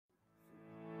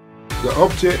The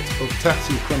object of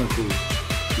Tattoo Chronicles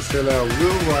is to allow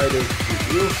real riders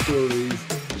with real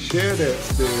stories share their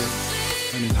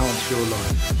experience and enhance your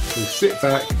life. So sit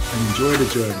back and enjoy the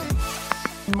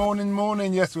journey.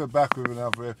 Morning. Yes, we're back with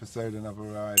another episode, another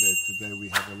rider. Today we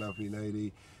have a lovely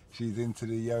lady. She's into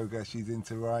the yoga, she's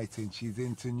into writing, she's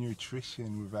into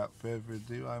nutrition. Without further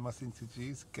ado, I must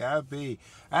introduce Gabby.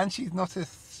 And she's not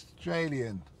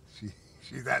Australian.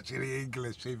 She's actually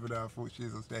English, even though I thought she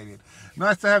was Australian.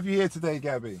 Nice to have you here today,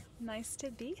 Gabby. Nice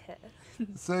to be here.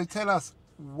 So tell us,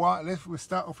 we'll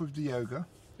start off with the yoga.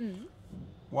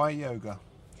 Why yoga?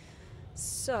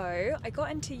 So I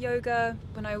got into yoga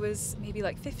when I was maybe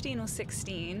like 15 or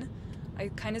 16. I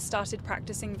kind of started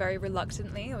practicing very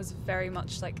reluctantly. I was very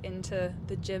much like into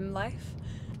the gym life.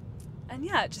 And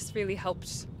yeah, it just really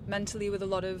helped mentally with a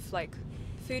lot of like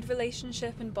food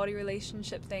relationship and body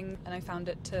relationship thing. And I found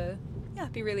it to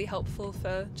be really helpful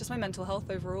for just my mental health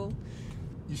overall.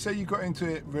 You say you got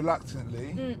into it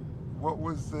reluctantly. What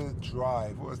was the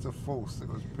drive? What was the force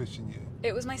that was pushing you?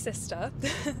 It was my sister.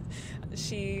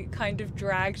 She kind of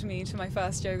dragged me to my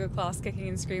first yoga class kicking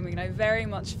and screaming, and I very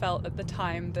much felt at the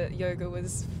time that yoga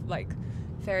was like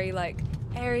very like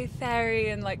airy-fairy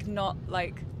and like not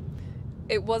like,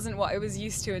 it wasn't what I was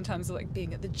used to in terms of like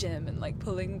being at the gym and like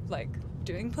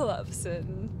doing pull-ups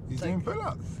and You're like, doing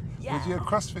pull-ups? Yeah. Was you a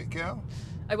CrossFit girl?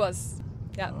 I was.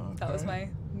 Yeah, Okay. That was my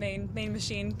main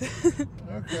machine.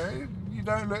 Okay, you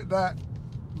don't look that,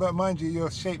 but mind you, your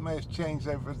shape may have changed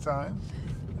over time.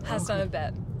 Has done a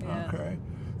bit, yeah. Okay.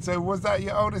 So was that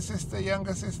your older sister,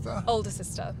 younger sister? Older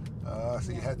sister.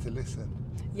 So you had to listen.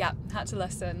 Yeah, had to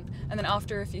listen. And then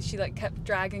after a few, she like kept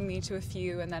dragging me to a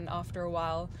few, and then after a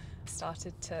while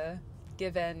started to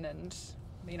give in and,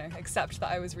 you know, accept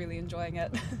that I was really enjoying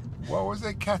it. What was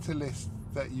the catalyst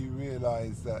that you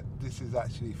realised that this is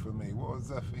actually for me? What was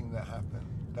the thing that happened,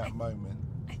 that moment?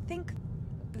 I think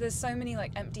there's so many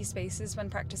like empty spaces when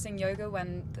practicing yoga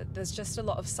when there's just a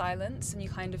lot of silence, and you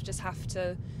kind of just have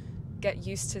to get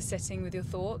used to sitting with your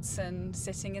thoughts and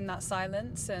sitting in that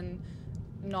silence and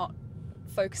not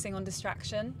focusing on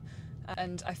distraction.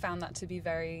 And I found that to be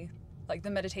very, like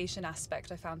the meditation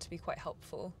aspect I found to be quite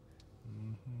helpful.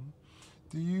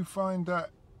 Do you find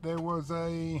that there was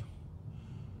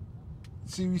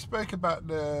See, we spoke about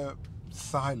the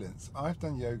silence. I've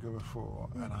done yoga before,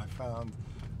 and I found,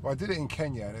 I did it in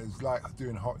Kenya, and it was like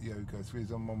doing hot yoga. So we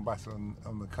was on Mombasa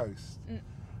on the coast,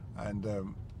 and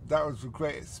that was a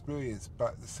great experience.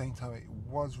 But at the same time, it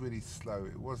was really slow.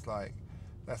 It was like,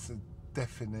 that's a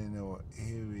deafening or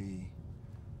eerie,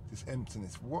 this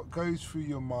emptiness. What goes through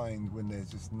your mind when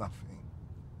there's just nothing?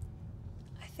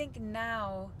 I think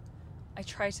now I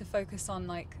try to focus on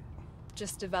like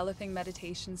just developing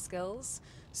meditation skills.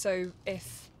 So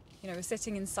if, you know, we're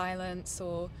sitting in silence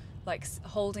or like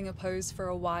holding a pose for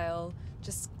a while,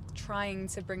 just trying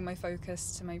to bring my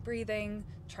focus to my breathing,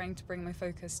 trying to bring my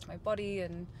focus to my body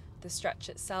and the stretch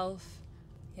itself.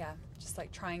 Yeah, just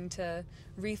like trying to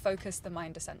refocus the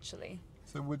mind essentially.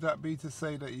 So would that be to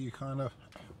say that you kind of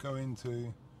go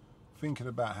into thinking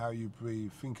about how you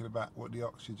breathe, thinking about what the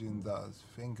oxygen does,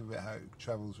 think of it how it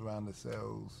travels around the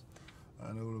cells,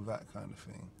 and all of that kind of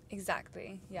thing?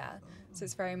 Exactly, yeah. So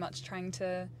it's very much trying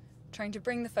to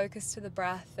bring the focus to the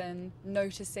breath and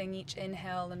noticing each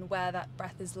inhale and where that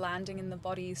breath is landing in the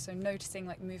body. So noticing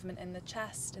like movement in the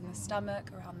chest, in the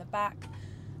stomach, around the back.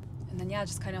 And then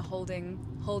just kind of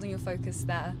holding your focus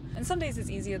there. And some days it's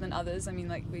easier than others. I mean,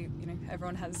 like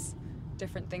everyone has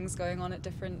different things going on at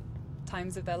different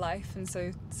times of their life. And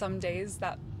so some days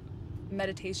that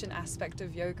meditation aspect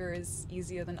of yoga is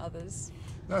easier than others.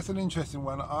 That's an interesting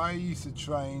one. I used to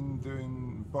train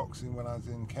doing boxing when I was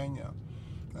in Kenya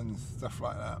and stuff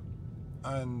like that.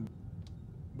 And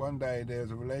one day there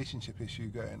was a relationship issue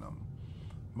going on.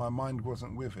 My mind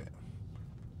wasn't with it.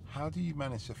 How do you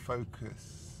manage to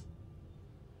focus?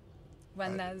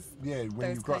 When there's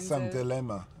when you've got some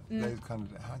dilemma, those kind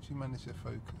of. How do you manage to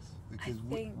focus? Because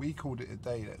we called it a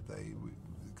day that day.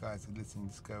 The guys said, "Listen,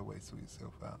 just go away, sort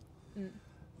yourself out."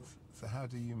 So how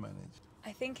do you manage?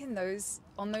 I think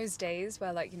on those days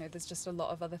where there's just a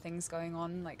lot of other things going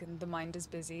on, and the mind is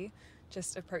busy,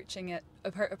 just approaching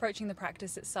the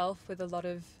practice itself with a lot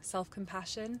of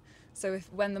self-compassion. So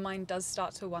when the mind does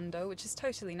start to wander, which is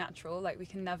totally natural, we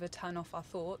can never turn off our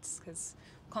thoughts because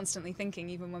we're constantly thinking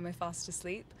even when we're fast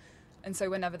asleep. And so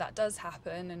whenever that does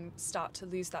happen and start to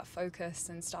lose that focus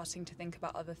and starting to think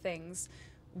about other things,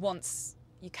 once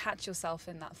you catch yourself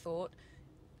in that thought,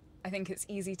 I think it's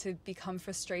easy to become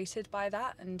frustrated by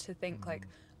that and to think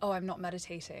oh, I'm not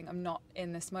meditating, I'm not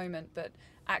in this moment. But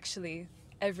actually,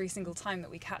 every single time that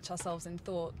we catch ourselves in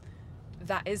thought,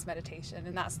 that is meditation,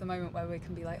 and that's the moment where we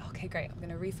can be like, okay, great, I'm going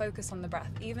to refocus on the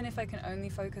breath. Even if I can only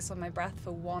focus on my breath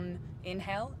for one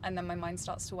inhale and then my mind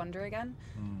starts to wander again,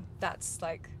 that's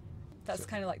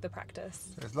kind of like the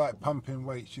practice. So it's like pumping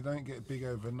weights. You don't get big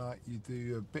overnight. You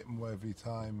do a bit more every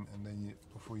time, and then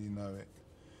before you know it,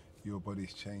 your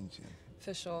body's changing.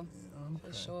 For sure. Yeah, okay.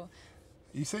 For sure.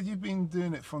 You said you've been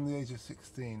doing it from the age of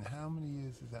 16. How many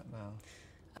years is that now?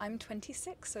 I'm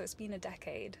 26, so it's been a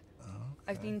decade. Oh, okay.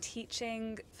 I've been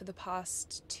teaching for the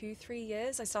past 2-3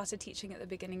 years. I started teaching at the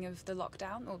beginning of the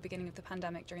lockdown, or beginning of the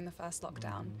pandemic, during the first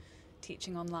lockdown,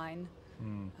 teaching online.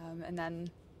 And then,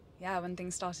 when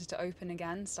things started to open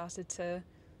again, started to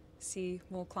see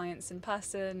more clients in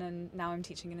person, and now I'm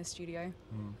teaching in a studio.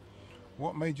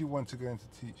 What made you want to go into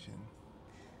teaching?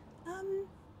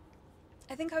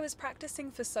 I think I was practicing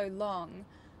for so long,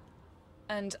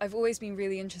 and I've always been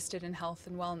really interested in health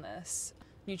and wellness,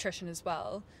 nutrition as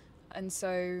well. And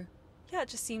so, it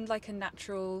just seemed like a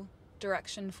natural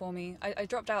direction for me. I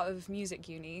dropped out of music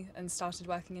uni and started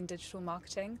working in digital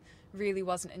marketing. Really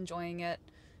wasn't enjoying it.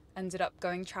 Ended up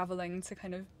going traveling to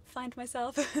kind of find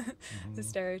myself, the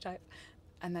stereotype.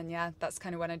 And then, that's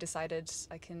kind of when I decided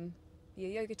I can be a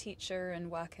yoga teacher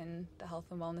and work in the health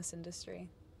and wellness industry.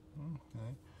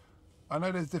 Okay. I know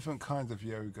there's different kinds of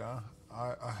yoga.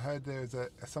 I heard there's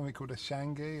something called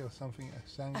Ashtanga or something.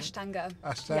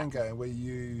 Ashtanga, where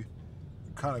you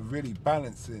kind of really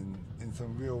balance in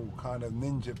some real kind of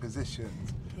ninja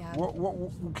positions. Yeah.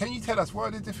 What can you tell us, what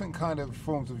are the different kind of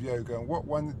forms of yoga, and what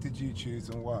one did you choose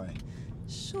and why?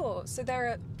 Sure. So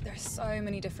there are so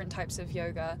many different types of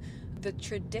yoga. The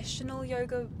traditional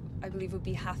yoga, I believe, would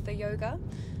be Hatha yoga.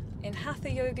 In Hatha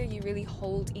yoga, you really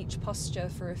hold each posture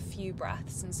for a few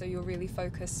breaths, and so you're really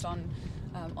focused on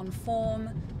form,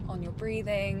 on your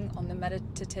breathing, on the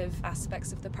meditative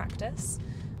aspects of the practice.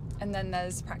 And then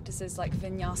there's practices like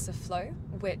Vinyasa flow,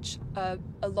 which are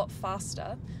a lot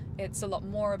faster. It's a lot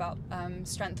more about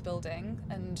strength building,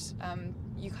 and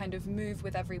you kind of move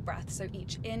with every breath. So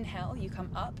each inhale you come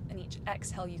up, and each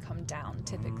exhale you come down,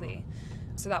 typically.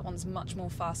 So that one's much more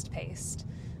fast-paced.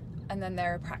 And then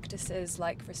there are practices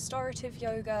like restorative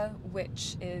yoga,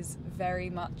 which is very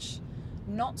much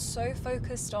not so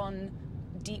focused on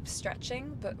deep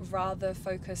stretching, but rather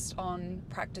focused on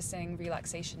practicing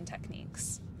relaxation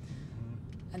techniques.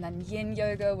 And then yin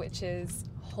yoga, which is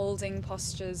holding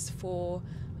postures for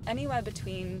anywhere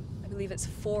between, I believe it's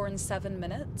 4 and 7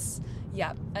 minutes.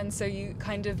 Yeah, and so you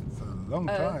kind of... It's a long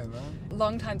time, man.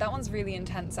 Long time. That one's really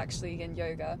intense, actually, in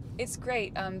yoga. It's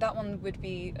great. That one would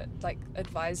be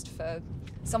advised for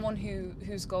someone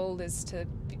whose goal is to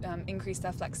increase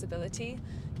their flexibility.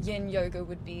 Yin yoga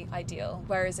would be ideal.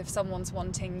 Whereas if someone's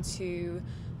wanting to,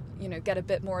 get a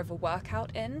bit more of a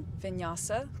workout in,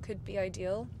 Vinyasa could be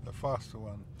ideal. The faster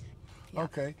one. Yeah.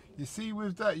 Okay. You see,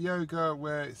 with that yoga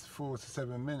where it's 4 to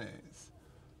 7 minutes,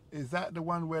 is that the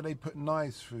one where they put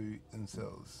knives through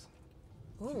themselves?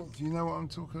 Ooh. Do you know what I'm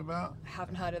talking about? I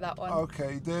haven't heard of that one.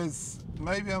 Okay,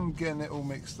 maybe I'm getting it all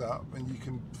mixed up, and you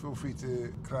can feel free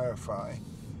to clarify.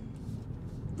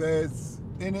 There's,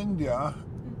 in India,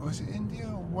 was it India?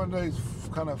 One of those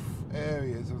kind of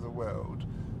areas of the world,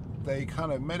 they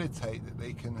kind of meditate that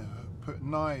they can put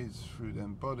knives through their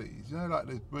bodies. Like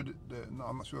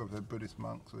I'm not sure if they're Buddhist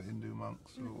monks or Hindu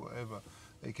monks or whatever.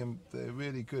 They're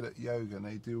really good at yoga, and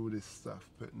they do all this stuff,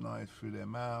 put knives through their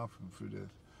mouth and through their...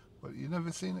 But you've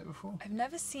never seen it before? I've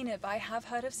never seen it, but I have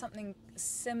heard of something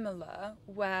similar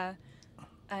where,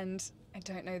 and I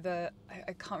don't know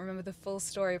I can't remember the full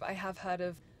story, but I have heard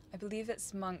of, I believe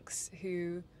it's monks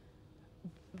who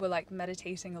were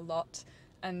meditating a lot,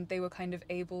 and they were kind of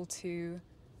able to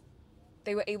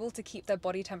keep their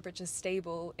body temperature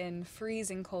stable in a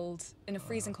freezing cold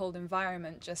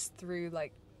environment just through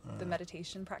the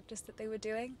meditation practice that they were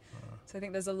doing. So I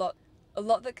think there's a lot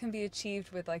that can be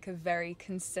achieved with a very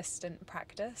consistent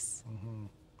practice. Mm-hmm.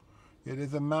 Yeah,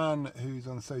 there's a man who's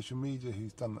on social media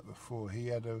who's done that before. He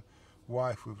had a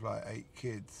wife with 8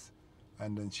 kids,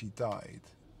 and then she died.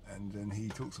 And then he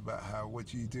talks about what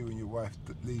do you do when your wife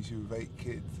leaves you with 8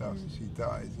 kids after she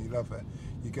dies, and you love her?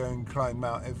 You go and climb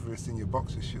Mount Everest in your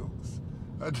boxer shorts.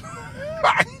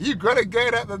 You've got to go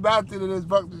up the mountain in those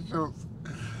boxer shorts.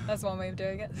 That's one way of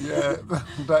doing it. Yeah,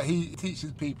 but he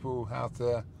teaches people how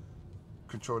to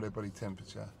control their body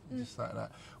temperature, just like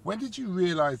that. When did you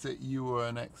realise that you were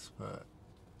an expert?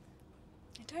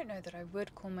 I don't know that I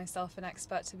would call myself an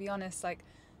expert, to be honest.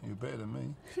 You're better than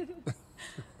me.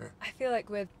 I feel like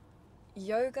with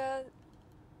yoga,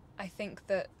 I think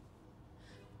that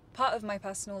part of my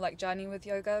personal journey with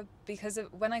yoga, because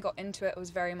when I got into it, I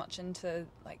was very much into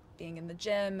being in the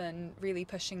gym and really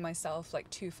pushing myself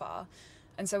too far.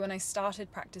 And so when I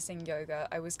started practicing yoga,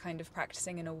 I was kind of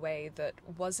practicing in a way that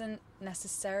wasn't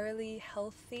necessarily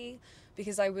healthy,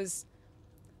 because I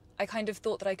kind of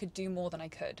thought that I could do more than I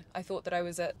could. I thought that I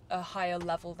was at a higher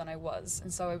level than I was.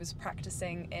 And so I was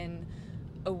practicing in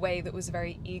a way that was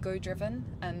very ego-driven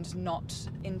and not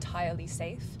entirely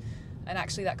safe. And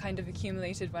actually that kind of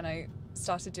accumulated when I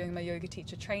started doing my yoga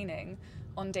teacher training.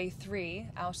 On day 3,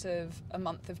 out of a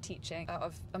month of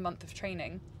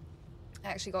training, I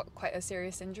actually got quite a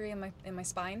serious injury in my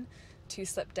spine, 2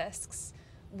 slip discs,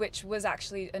 which was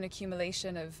actually an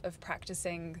accumulation of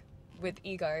practicing with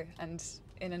ego and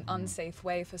in an unsafe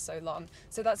way for so long.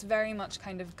 So that's very much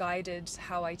kind of guided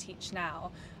how I teach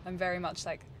now. I'm very much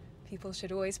like, people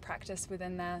should always practice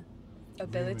within their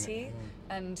ability,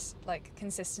 and like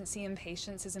consistency and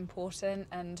patience is important.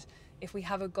 And if we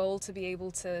have a goal to be able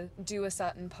to do a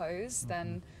certain pose,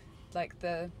 then like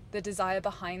the desire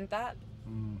behind that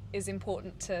is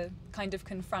important to kind of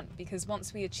confront, because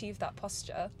once we achieve that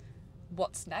posture,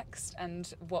 what's next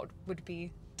and what would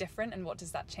be different and what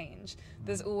does that change?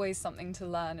 There's always something to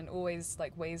learn and always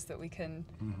like ways that we can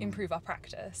improve our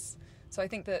practice. So I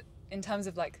think that in terms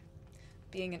of like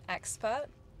being an expert,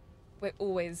 we're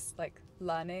always like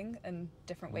learning and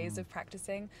different ways of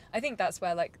practicing. I think that's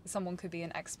where like someone could be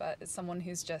an expert. It's someone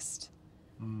who's just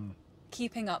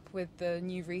keeping up with the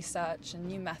new research and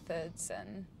new methods,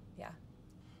 and yeah.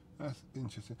 That's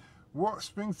interesting. What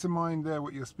springs to mind there,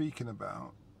 what you're speaking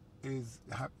about, is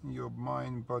having your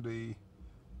mind, body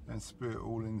and spirit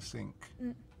all in sync.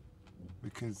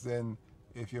 Because then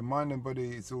if your mind and body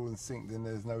is all in sync, then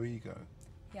there's no ego.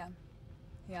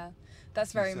 Yeah,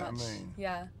 that's very much, what I mean?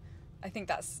 Yeah. I think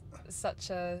that's such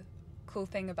a cool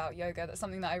thing about yoga. That's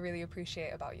something that I really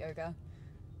appreciate about yoga,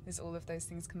 is all of those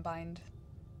things combined.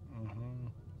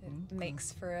 It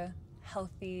makes for a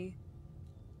healthy,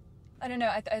 I don't know,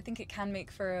 I think it can make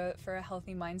for a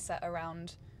healthy mindset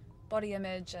around body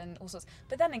image and all sorts.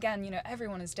 But then again, you know,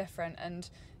 everyone is different, and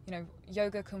you know,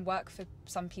 yoga can work for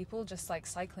some people just like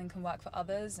cycling can work for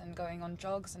others, and going on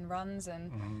jogs and runs,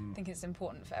 and I think it's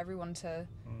important for everyone to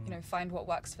you know, find what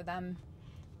works for them.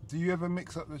 Do you ever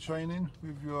mix up the training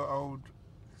with your old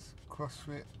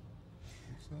CrossFit?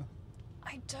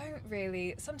 I don't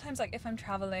really. Sometimes, like if I'm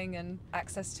traveling and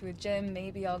access to a gym,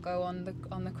 maybe I'll go on the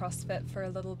CrossFit for a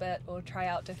little bit, or try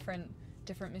out different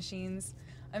machines.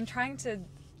 I'm trying to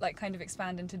like kind of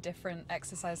expand into different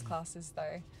exercise classes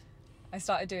though. I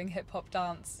started doing hip hop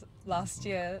dance last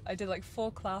year. I did like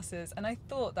 4 classes, and I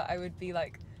thought that I would be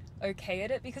like okay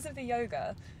at it because of the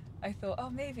yoga. I thought, oh,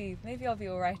 maybe I'll be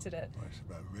all right at it. Well, it's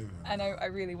about rhythm. And I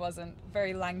really wasn't.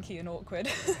 Very lanky and awkward.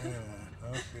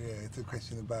 Yeah, it's a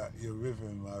question about your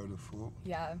rhythm, I would have thought.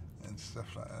 Yeah. And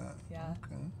stuff like that. Yeah.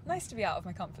 Okay. Nice to be out of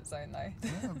my comfort zone, though.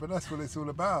 Yeah, but that's what it's all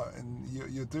about. And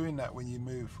you're doing that when you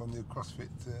move from the CrossFit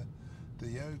to the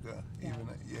yoga. Even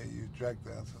you dragged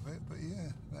out of it, but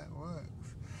yeah, that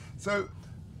works. So,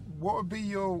 what would be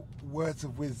your words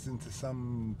of wisdom to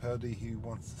somebody who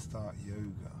wants to start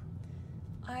yoga?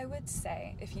 I would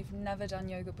say, if you've never done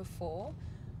yoga before,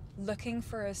 looking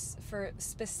for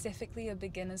specifically a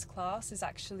beginner's class is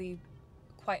actually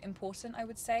quite important, I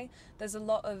would say. There's a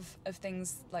lot of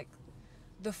things like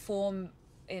the form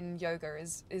in yoga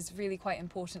is really quite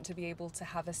important to be able to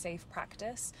have a safe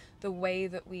practice. The way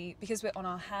that because we're on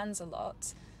our hands a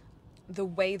lot, the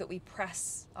way that we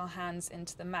press our hands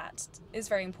into the mat is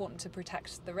very important to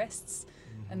protect the wrists,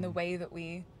 and the way that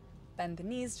we bend the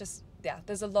knees,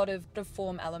 there's a lot of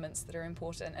form elements that are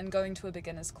important, and going to a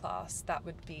beginner's class, that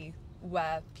would be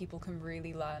where people can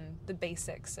really learn the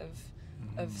basics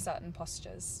of certain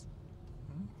postures.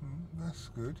 That's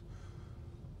good.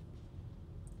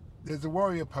 There's a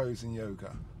warrior pose in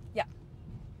yoga. Yeah.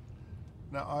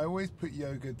 Now, I always put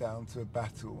yoga down to a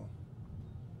battle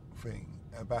thing,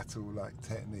 a battle like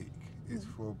technique. It's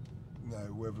for,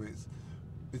 whether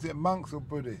is it monks or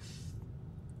Buddhists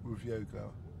with yoga?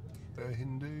 They're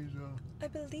Hindus or? I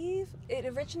believe it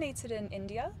originated in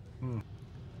India,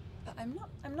 but I'm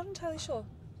not entirely sure.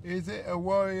 Is it a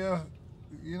warrior?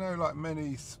 You know, like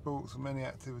many sports, many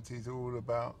activities, are all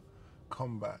about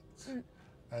combat,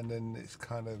 and then it's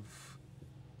kind of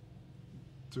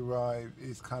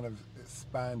it's kind of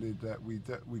expanded that we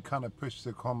kind of push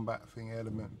the combat thing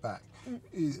element back.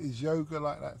 Is yoga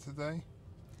like that today?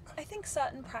 I think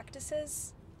certain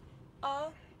practices are.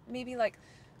 Maybe like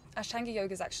Ashtanga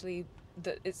yoga is actually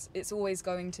that it's always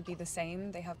going to be the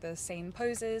same. They have the same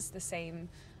poses, the same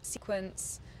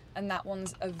sequence, and that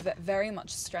one's very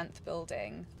much strength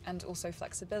building and also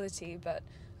flexibility, but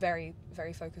very,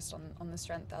 very focused on the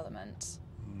strength element.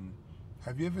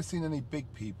 Have you ever seen any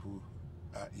big people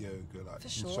at yoga, like For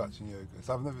sure. instructing yoga?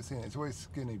 So I've never seen it. It's always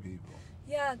skinny people.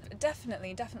 Yeah,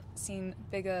 definitely seen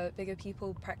bigger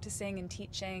people practicing and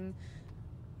teaching.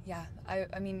 Yeah,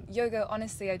 I mean, yoga,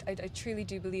 honestly, I truly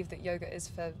do believe that yoga is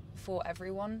for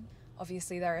everyone.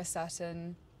 Obviously, there are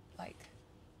certain, like,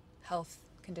 health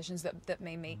conditions that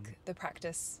may make the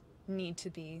practice need to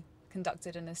be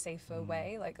conducted in a safer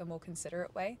way, like a more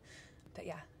considerate way. But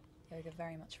yeah, yoga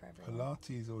very much for everyone.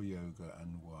 Pilates or yoga,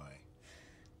 and why?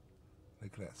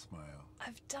 Look at that smile.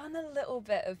 I've done a little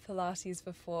bit of Pilates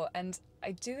before and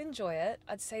I do enjoy it.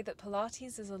 I'd say that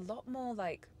Pilates is a lot more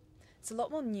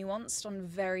nuanced on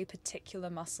very particular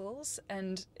muscles,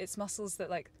 and it's muscles that,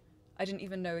 like, I didn't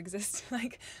even know exist.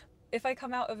 Like, if I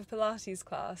come out of a Pilates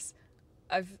class,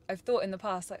 I've thought in the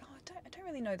past, like, oh, I don't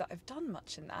really know that I've done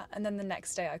much in that, and then the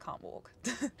next day I can't walk.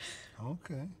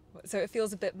 Okay. So it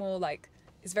feels a bit more like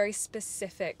it's very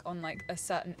specific on, like, a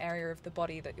certain area of the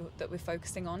body that we're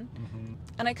focusing on. Mm-hmm.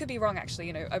 And I could be wrong, actually.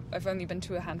 You know, I've only been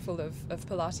to a handful of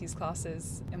Pilates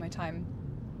classes in my time.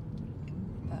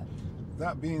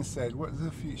 That being said, what does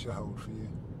the future hold for you?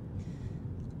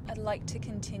 I'd like to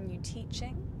continue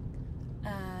teaching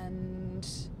and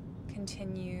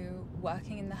continue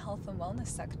working in the health and wellness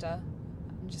sector.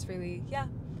 I'm just really,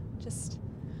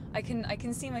 I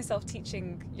can see myself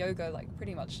teaching yoga, like,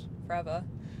 pretty much forever.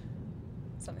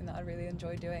 Something that I really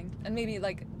enjoy doing, and maybe,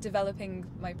 like, developing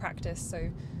my practice, so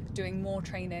doing more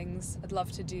trainings. I'd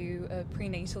love to do a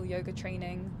prenatal yoga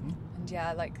training,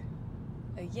 and like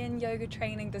a yin yoga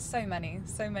training. There's so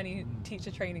many teacher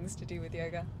trainings to do with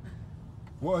yoga.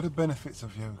 What are the benefits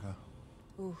of yoga?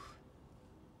 Ooh.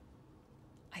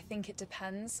 I think it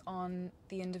depends on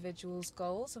the individual's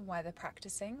goals and why they're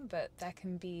practicing, but there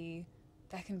can be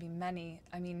many.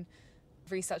 I mean,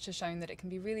 research has shown that it can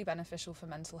be really beneficial for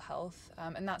mental health,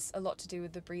 and that's a lot to do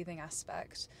with the breathing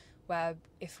aspect, where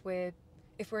if we're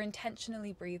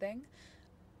intentionally breathing,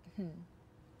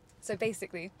 so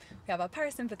basically we have our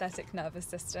parasympathetic nervous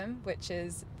system, which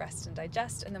is rest and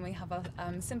digest, and then we have our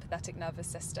sympathetic nervous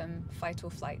system, fight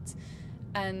or flight.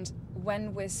 And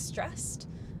when we're stressed,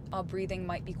 our breathing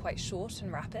might be quite short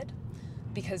and rapid,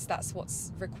 because that's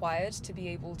what's required to be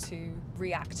able to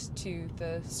react to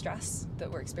the stress that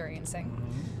we're experiencing.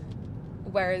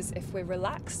 Whereas if we're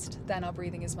relaxed, then our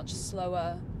breathing is much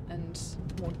slower and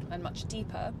much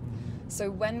deeper. So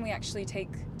when we actually take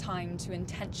time to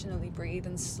intentionally breathe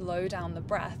and slow down the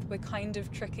breath, we're kind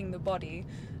of tricking the body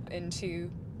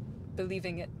into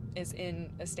believing it is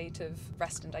in a state of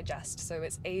rest and digest, so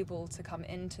it's able to come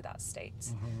into that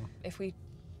state. If we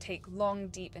take long,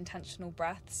 deep, intentional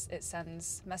breaths, it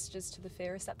sends messages to the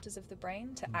fear receptors of the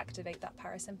brain to activate that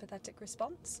parasympathetic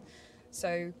response.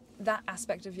 So that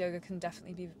aspect of yoga can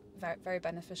definitely be very, very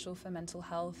beneficial for mental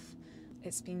health.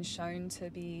 It's been shown to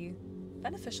be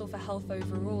beneficial for health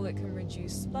overall. It can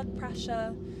reduce blood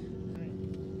pressure,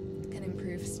 can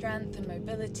improve strength and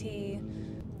mobility.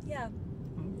 Yeah,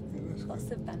 lots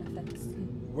of benefits.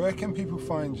 Where can people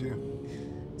find you?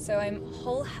 So I'm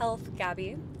Whole Health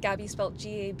Gabby. Gabby spelled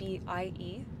Gabie.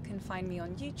 You can find me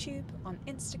on YouTube, on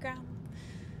Instagram.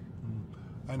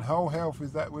 And Whole Health,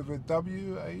 is that with a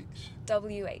WH?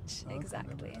 WH,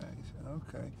 exactly.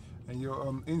 Okay. And you're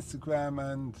on Instagram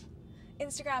and?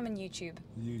 Instagram and YouTube.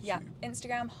 Yeah,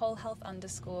 Instagram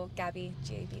wholehealth_Gabby,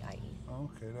 Gabie.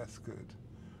 Okay, that's good.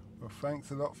 Well,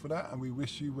 thanks a lot for that, and we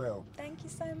wish you well. Thank you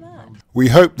so much. We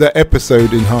hope that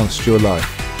episode enhanced your life.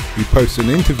 We post an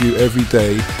interview every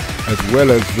day, as well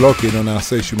as vlogging on our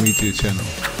social media channel.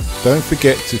 Don't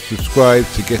forget to subscribe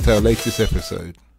to get our latest episode.